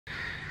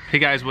Hey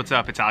guys, what's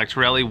up? It's Alec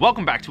Torelli.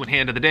 Welcome back to a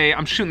hand of the day.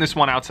 I'm shooting this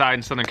one outside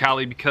in Southern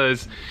Cali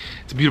because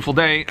it's a beautiful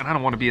day and I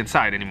don't want to be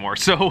inside anymore.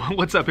 So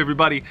what's up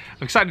everybody?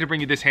 I'm excited to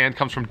bring you this hand. It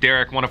comes from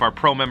Derek, one of our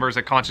pro members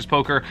at Conscious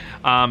Poker.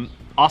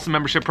 Awesome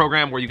membership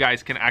program where you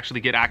guys can actually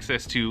get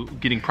access to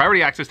getting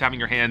priority access to having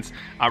your hands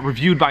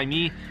reviewed by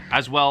me,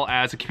 as well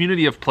as a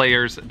community of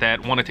players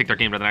that want to take their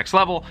game to the next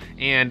level.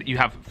 And you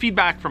have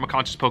feedback from a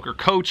Conscious Poker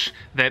coach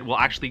that will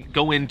actually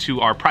go into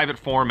our private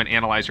forum and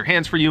analyze your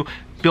hands for you,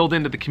 build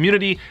into the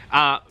community.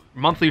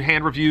 Monthly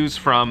hand reviews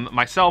from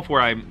myself where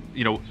I'm,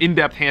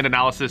 in-depth hand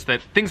analysis,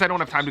 that things I don't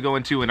have time to go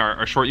into in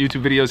our short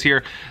YouTube videos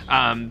here,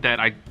 that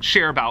I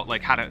share about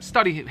like how to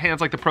study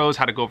hands like the pros,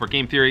 how to go over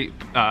game theory,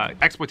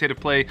 exploitative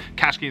play,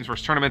 cash games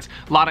versus tournaments,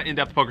 a lot of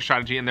in-depth poker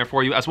strategy in there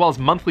for you, as well as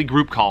monthly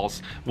group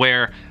calls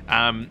where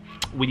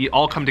we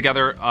all come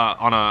together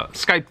on a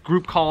Skype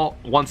group call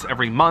once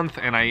every month,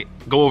 and I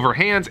go over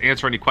hands,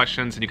 answer any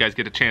questions, and you guys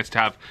get a chance to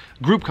have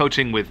group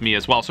coaching with me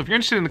as well. So if you're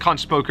interested in the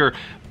Conscious Poker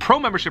Pro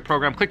membership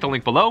program, click the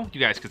link below. You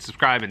guys can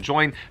subscribe and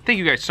join. Thank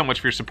you guys so much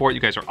for your support.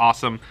 You guys are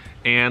awesome.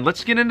 And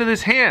let's get into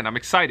this hand. I'm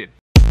excited.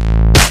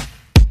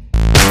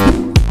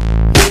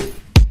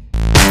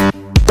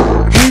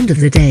 Hand of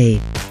the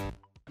day.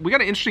 We got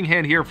an interesting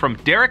hand here from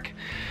Derek,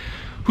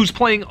 who's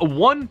playing a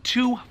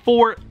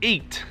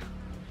 1-2-4-8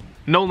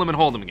 no limit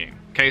hold'em game.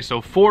 Okay,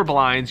 so 4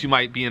 blinds. You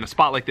might be in a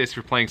spot like this if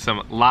you're playing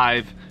some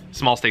live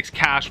small stakes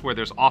cash where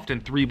there's often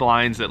 3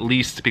 blinds at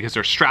least because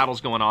there's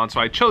straddles going on. So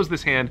I chose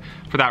this hand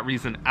for that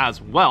reason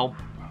as well.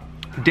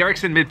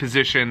 Derek's in mid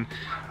position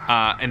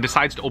and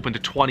decides to open to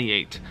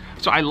 28.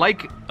 So I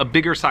like a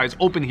bigger size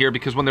open here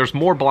because when there's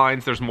more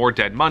blinds, there's more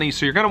dead money.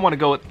 So you're gonna wanna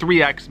go at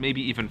 3x,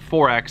 maybe even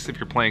 4x if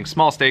you're playing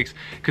small stakes,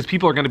 because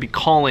people are gonna be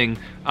calling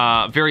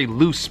very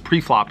loose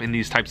pre-flop in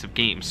these types of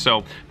games.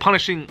 So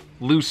punishing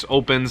loose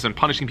opens and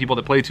punishing people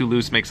that play too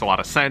loose makes a lot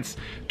of sense.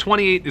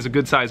 28 is a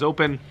good size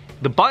open.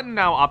 The button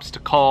now opts to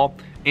call,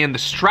 and the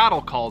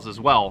straddle calls as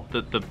well,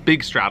 the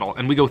big straddle,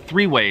 and we go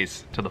 3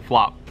 ways to the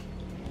flop.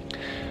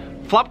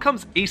 Flop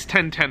comes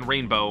ace-10-10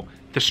 rainbow.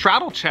 The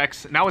straddle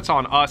checks, now it's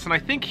on us, and I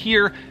think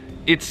here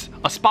it's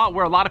a spot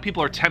where a lot of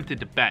people are tempted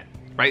to bet,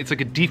 right? It's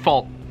like a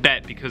default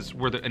bet because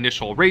we're the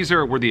initial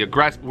raiser, we're the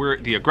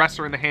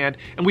aggressor in the hand,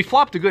 and we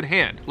flopped a good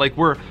hand. Like,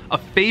 we're a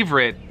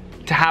favorite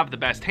to have the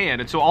best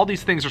hand, and so all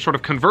these things are sort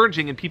of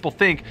converging and people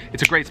think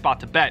it's a great spot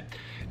to bet.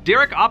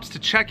 Derek opts to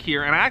check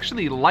here, and I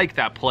actually like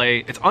that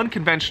play. It's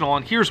unconventional,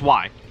 and here's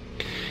why.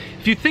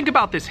 If you think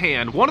about this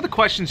hand, one of the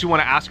questions you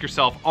want to ask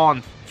yourself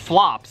on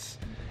flops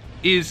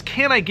is,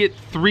 can I get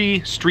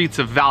 3 streets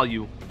of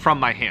value from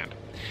my hand?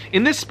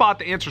 In this spot,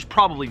 the answer is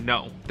probably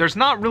no. There's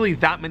not really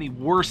that many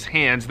worse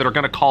hands that are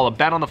going to call a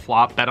bet on the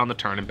flop, bet on the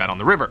turn, and bet on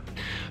the river.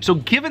 So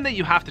given that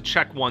you have to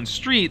check 1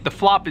 street, the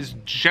flop is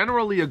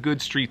generally a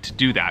good street to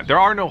do that. There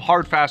are no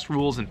hard, fast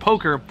rules in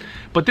poker,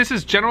 but this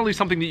is generally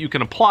something that you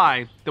can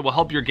apply that will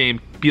help your game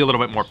be a little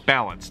bit more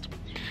balanced.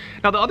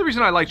 Now, the other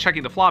reason I like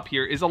checking the flop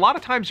here is a lot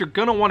of times you're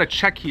going to want to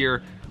check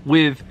here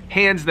with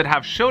hands that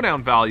have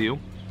showdown value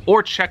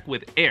or check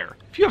with air.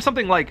 If you have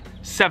something like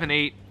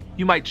 7-8,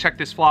 you might check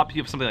this flop.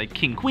 You have something like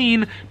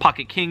king-queen,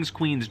 pocket kings,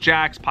 queens,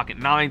 jacks, pocket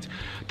nines.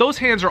 Those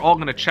hands are all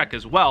going to check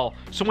as well.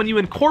 So when you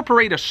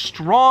incorporate a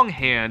strong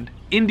hand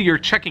into your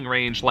checking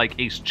range like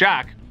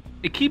ace-jack,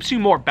 it keeps you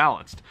more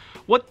balanced.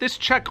 What this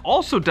check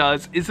also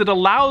does is it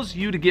allows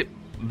you to get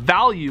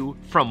value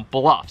from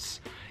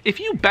bluffs. If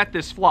you bet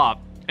this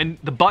flop and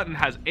the button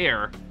has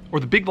air, or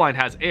the big blind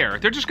has air,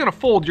 they're just gonna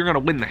fold, you're gonna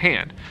win the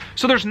hand.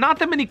 So there's not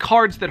that many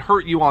cards that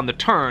hurt you on the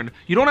turn.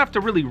 You don't have to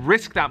really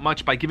risk that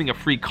much by giving a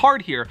free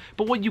card here,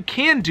 but what you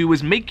can do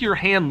is make your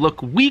hand look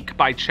weak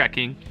by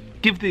checking,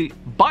 give the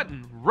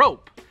button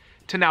rope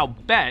to now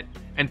bet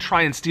and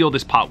try and steal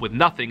this pot with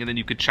nothing, and then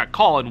you could check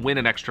call and win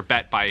an extra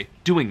bet by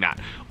doing that.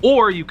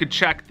 Or you could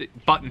check, the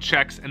button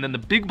checks, and then the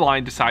big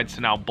blind decides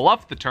to now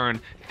bluff the turn,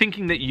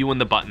 thinking that you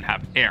and the button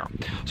have air.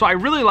 So I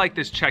really like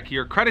this check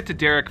here. Credit to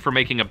Derek for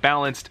making a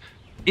balanced,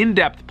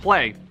 in-depth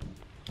play.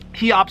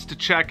 He opts to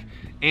check,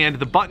 and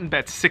the button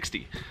bets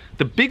 60.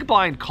 The big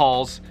blind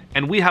calls,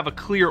 and we have a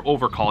clear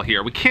overcall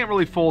here. We can't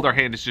really fold, our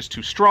hand is just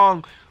too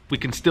strong. We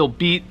can still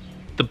beat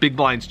the big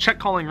blind's check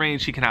calling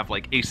range. He can have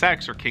like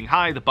ace-x or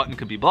king-high, the button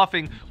could be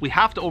bluffing. We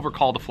have to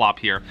overcall the flop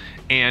here,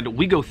 and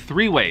we go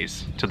 3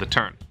 ways to the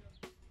turn.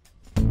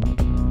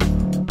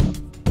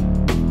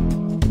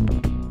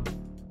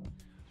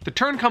 The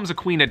turn comes a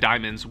queen of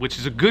diamonds, which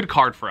is a good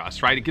card for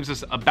us, right? It gives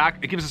us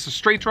a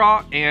straight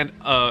draw and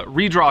a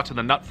redraw to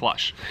the nut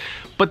flush.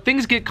 But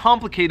things get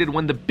complicated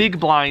when the big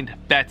blind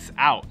bets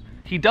out.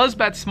 He does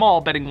bet small,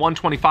 betting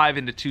 125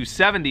 into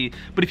 270,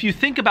 but if you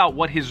think about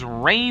what his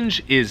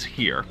range is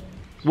here,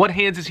 what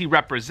hands is he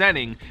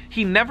representing,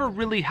 he never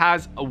really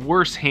has a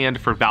worse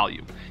hand for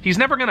value. He's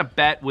never gonna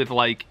bet with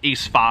like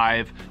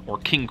ace-5 or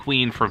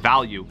king-queen for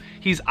value.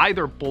 He's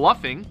either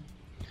bluffing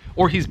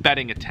or he's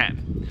betting a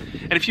 10.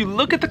 And if you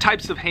look at the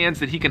types of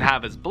hands that he can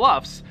have as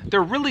bluffs,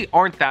 there really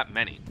aren't that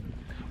many.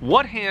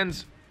 What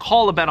hands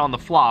call a bet on the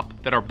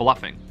flop that are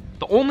bluffing?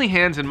 The only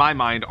hands in my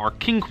mind are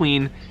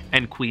king-queen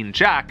and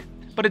queen-jack,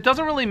 but it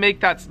doesn't really make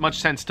that much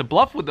sense to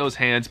bluff with those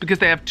hands because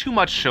they have too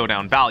much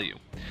showdown value.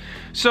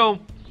 So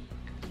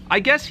I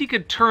guess he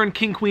could turn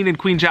king, queen, and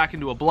queen, jack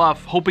into a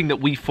bluff, hoping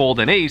that we fold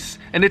an ace,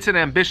 and it's an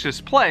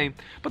ambitious play,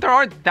 but there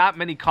aren't that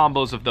many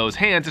combos of those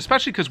hands,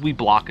 especially because we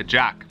block a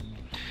jack.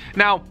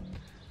 Now,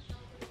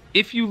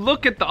 if you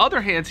look at the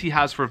other hands he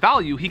has for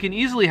value, he can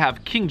easily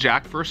have king,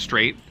 jack for a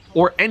straight,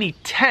 or any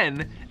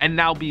 10 and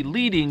now be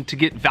leading to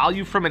get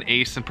value from an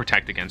ace and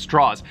protect against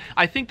draws.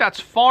 I think that's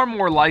far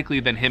more likely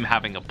than him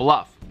having a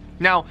bluff.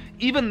 Now,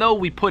 even though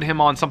we put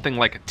him on something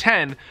like a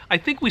 10, I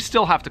think we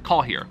still have to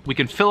call here. We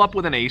can fill up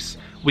with an ace,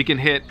 we can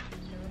hit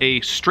a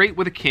straight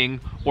with a king,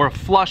 or a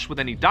flush with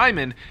any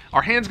diamond.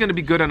 Our hand's gonna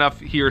be good enough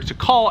here to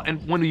call,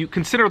 and when you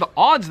consider the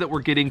odds that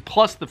we're getting,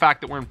 plus the fact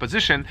that we're in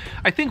position,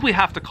 I think we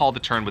have to call the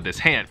turn with this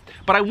hand.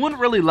 But I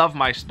wouldn't really love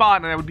my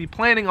spot, and I would be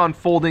planning on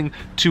folding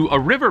to a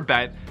river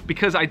bet,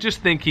 because I just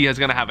think he is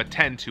gonna have a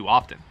 10 too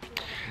often.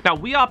 Now,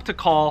 we opt to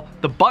call,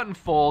 the button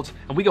folds,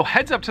 and we go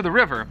heads up to the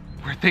river,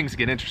 where things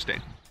get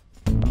interesting.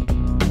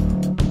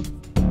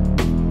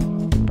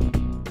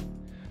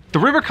 The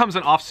river comes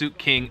an offsuit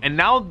king, and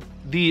now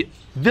the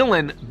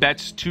villain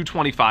bets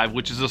 225,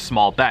 which is a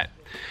small bet.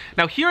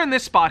 Now here in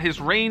this spot,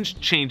 his range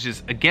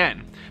changes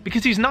again,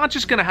 because he's not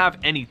just gonna have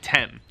any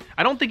 10.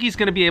 I don't think he's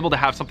gonna be able to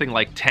have something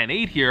like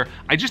 10-8 here.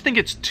 I just think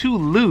it's too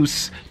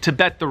loose to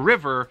bet the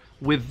river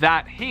with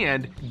that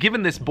hand,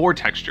 given this board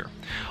texture.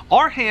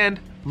 Our hand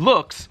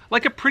looks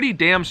like a pretty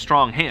damn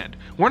strong hand.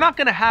 We're not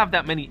gonna have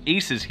that many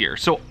aces here.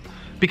 So,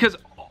 because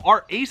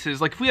our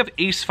aces, like if we have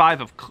ace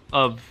 5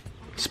 of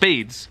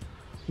spades,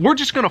 we're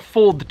just gonna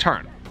fold the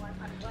turn.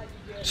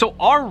 So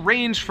our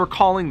range for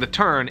calling the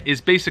turn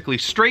is basically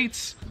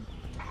straights,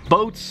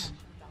 boats,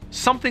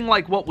 something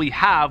like what we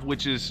have,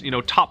 which is, you know,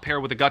 top pair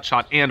with a gut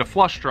shot and a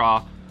flush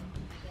draw,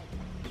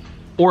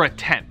 or a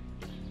 10.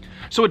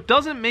 So it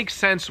doesn't make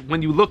sense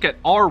when you look at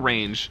our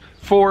range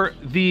for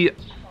the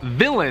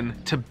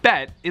villain to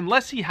bet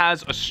unless he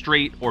has a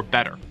straight or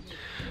better,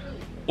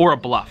 or a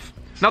bluff.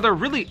 Now, there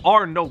really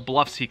are no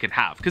bluffs he can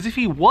have, because if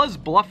he was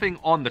bluffing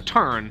on the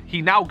turn,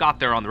 he now got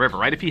there on the river,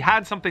 right? If he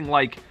had something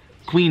like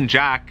queen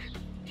jack,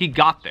 he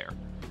got there.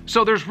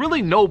 So there's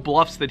really no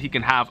bluffs that he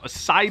can have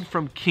aside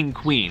from king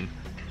queen,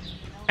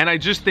 and I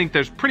just think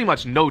there's pretty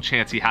much no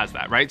chance he has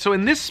that, right? So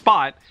in this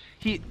spot,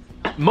 he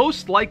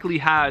most likely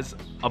has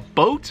a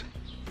boat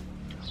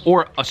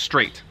or a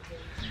straight.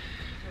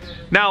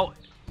 Now,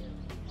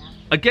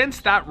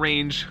 against that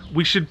range,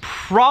 we should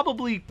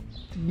probably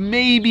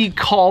maybe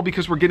call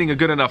because we're getting a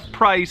good enough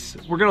price.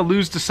 We're gonna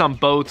lose to some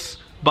boats,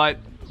 but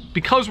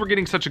because we're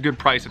getting such a good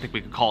price, I think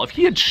we could call. If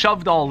he had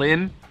shoved all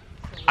in,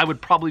 I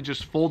would probably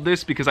just fold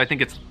this because I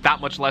think it's that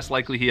much less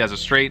likely he has a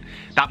straight,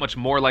 that much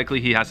more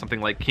likely he has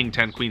something like king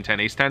 10, queen 10,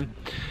 ace 10.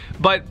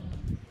 But,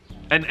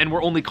 and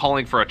we're only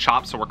calling for a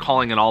chop, so we're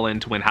calling it all in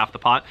to win half the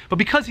pot. But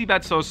because he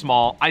bets so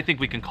small, I think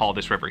we can call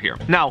this river here.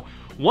 Now,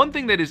 one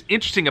thing that is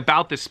interesting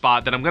about this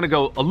spot that I'm gonna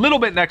go a little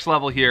bit next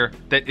level here,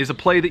 that is a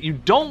play that you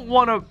don't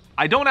wanna,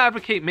 I don't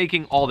advocate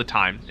making all the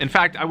time. In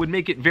fact, I would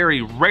make it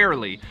very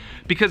rarely,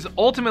 because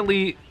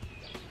ultimately,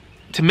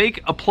 to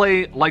make a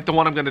play like the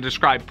one I'm gonna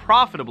describe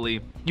profitably,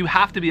 you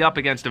have to be up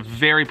against a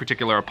very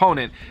particular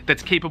opponent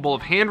that's capable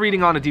of hand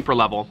reading on a deeper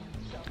level,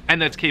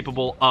 and that's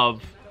capable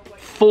of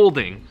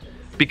folding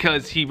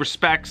because he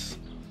respects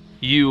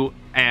you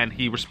and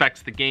he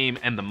respects the game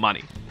and the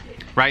money,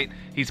 right?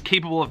 He's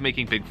capable of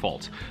making big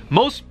folds.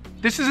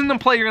 This isn't the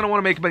play you're gonna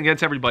wanna make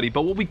against everybody,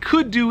 but what we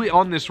could do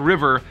on this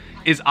river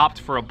is opt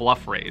for a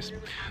bluff raise.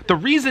 The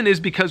reason is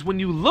because when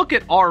you look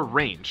at our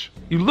range,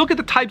 you look at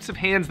the types of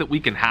hands that we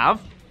can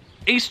have,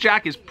 ace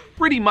jack is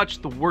pretty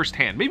much the worst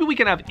hand. Maybe we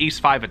can have ace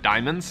 5 of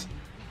diamonds,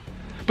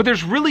 but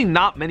there's really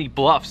not many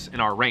bluffs in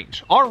our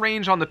range. Our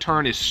range on the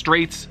turn is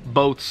straights,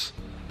 boats,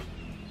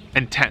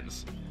 and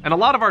 10s. And a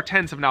lot of our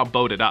 10s have now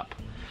boated up.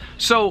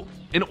 So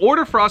in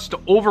order for us to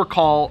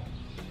overcall,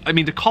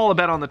 to call a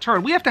bet on the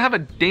turn, we have to have a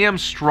damn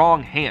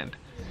strong hand.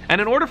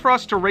 And in order for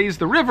us to raise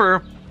the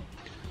river,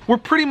 we're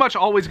pretty much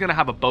always gonna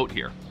have a boat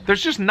here.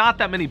 There's just not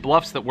that many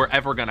bluffs that we're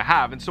ever gonna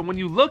have. And so when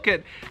you look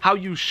at how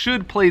you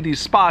should play these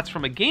spots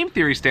from a game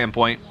theory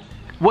standpoint,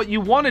 what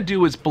you wanna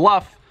do is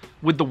bluff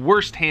with the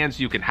worst hands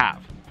you can have.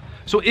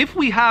 So if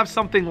we have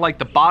something like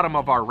the bottom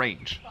of our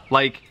range,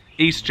 like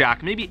ace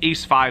jack, maybe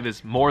ace 5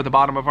 is more the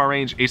bottom of our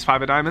range, ace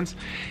 5 of diamonds,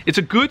 it's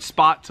a good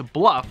spot to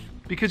bluff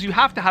because you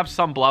have to have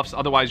some bluffs,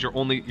 otherwise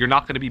you're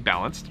not gonna be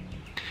balanced.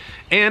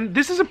 And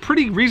this is a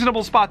pretty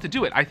reasonable spot to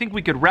do it. I think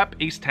we could rep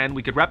ace 10,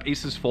 we could rep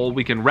aces full,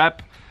 we can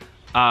rep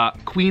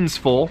queens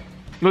full.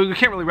 Well, we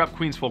can't really rep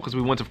queens full because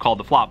we wouldn't have called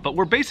the flop, but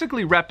we're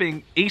basically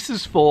repping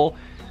aces full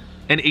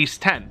and ace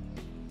 10.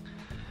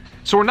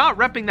 So we're not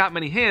repping that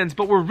many hands,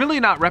 but we're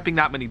really not repping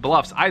that many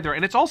bluffs either.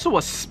 And it's also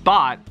a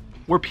spot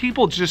where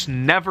people just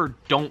never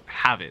don't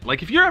have it.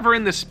 Like if you're ever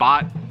in this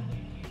spot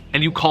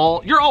and you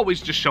call, you're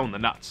always just shown the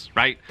nuts,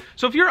 right?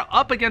 So if you're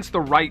up against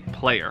the right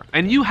player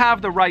and you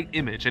have the right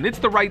image and it's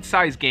the right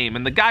size game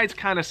and the guy's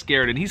kind of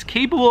scared and he's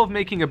capable of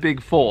making a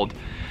big fold,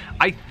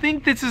 I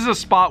think this is a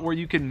spot where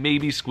you can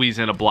maybe squeeze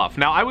in a bluff.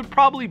 Now, I would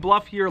probably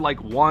bluff here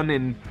like 1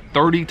 in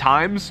 30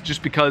 times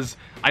just because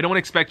I don't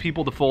expect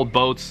people to fold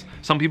boats.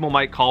 Some people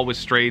might call with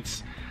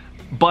straights.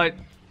 But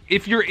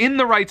if you're in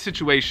the right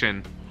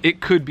situation,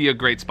 it could be a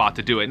great spot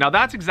to do it. Now,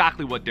 that's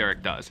exactly what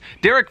Derek does.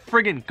 Derek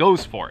friggin'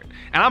 goes for it.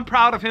 And I'm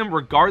proud of him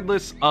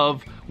regardless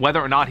of whether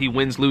or not he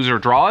wins, loses, or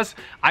draws.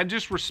 I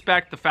just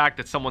respect the fact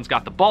that someone's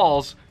got the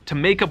balls to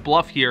make a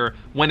bluff here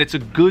when it's a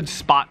good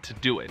spot to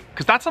do it.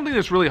 Because that's something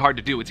that's really hard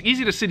to do. It's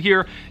easy to sit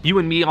here, you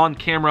and me on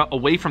camera,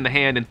 away from the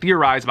hand and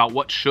theorize about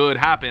what should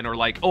happen, or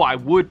like, oh, I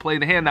would play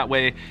the hand that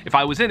way if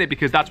I was in it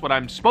because that's what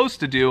I'm supposed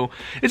to do.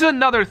 It's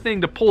another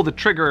thing to pull the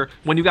trigger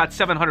when you got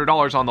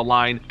 $700 on the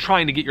line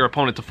trying to get your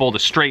opponent to fold a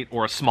straight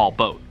or a small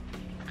boat.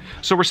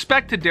 So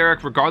respect to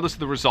Derek, regardless of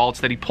the results,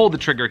 that he pulled the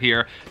trigger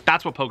here.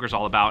 That's what poker's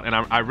all about, and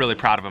I'm really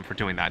proud of him for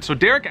doing that. So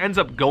Derek ends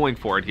up going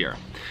for it here.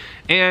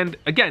 And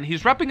again,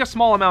 he's repping a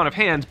small amount of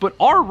hands, but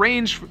our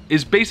range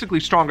is basically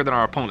stronger than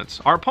our opponent's.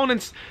 Our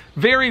opponent's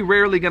very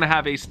rarely going to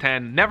have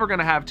ace-10, never going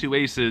to have 2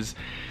 aces.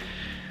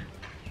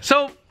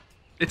 So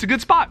it's a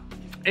good spot.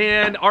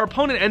 And our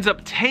opponent ends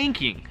up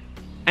tanking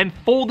and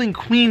folding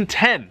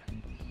queen-10.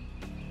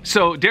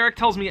 So Derek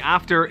tells me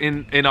after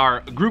in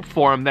our group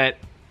forum that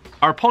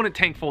our opponent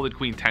tank folded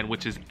queen-10,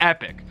 which is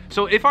epic.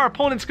 So if our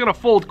opponent's gonna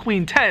fold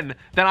queen-10,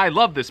 then I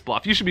love this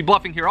bluff. You should be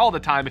bluffing here all the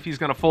time if he's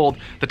gonna fold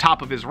the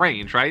top of his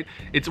range, right?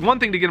 It's one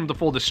thing to get him to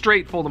fold a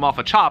straight, fold him off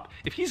a chop.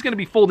 If he's gonna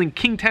be folding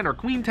king-10 or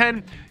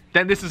queen-10,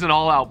 then this is an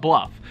all-out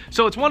bluff.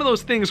 So it's one of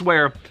those things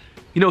where,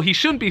 you know, he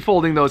shouldn't be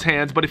folding those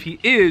hands, but if he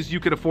is,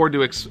 you could afford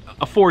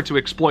to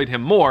exploit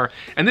him more.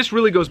 And this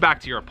really goes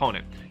back to your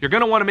opponent. You're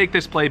going to want to make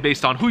this play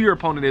based on who your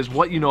opponent is,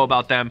 what you know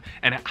about them,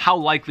 and how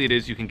likely it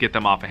is you can get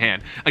them off a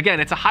hand. Again,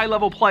 it's a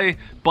high-level play,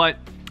 but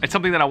it's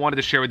something that I wanted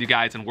to share with you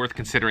guys and worth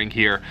considering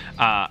here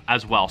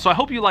as well. So I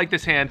hope you like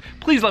this hand.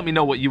 Please let me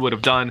know what you would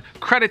have done.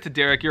 Credit to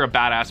Derek. You're a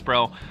badass,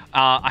 bro.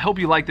 I hope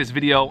you like this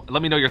video.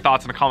 Let me know your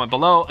thoughts in a comment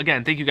below.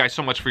 Again, thank you guys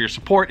so much for your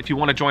support. If you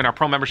want to join our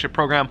pro membership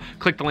program,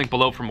 click the link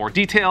below for more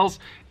details.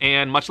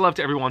 And much love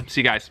to everyone.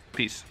 See you guys.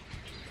 Peace.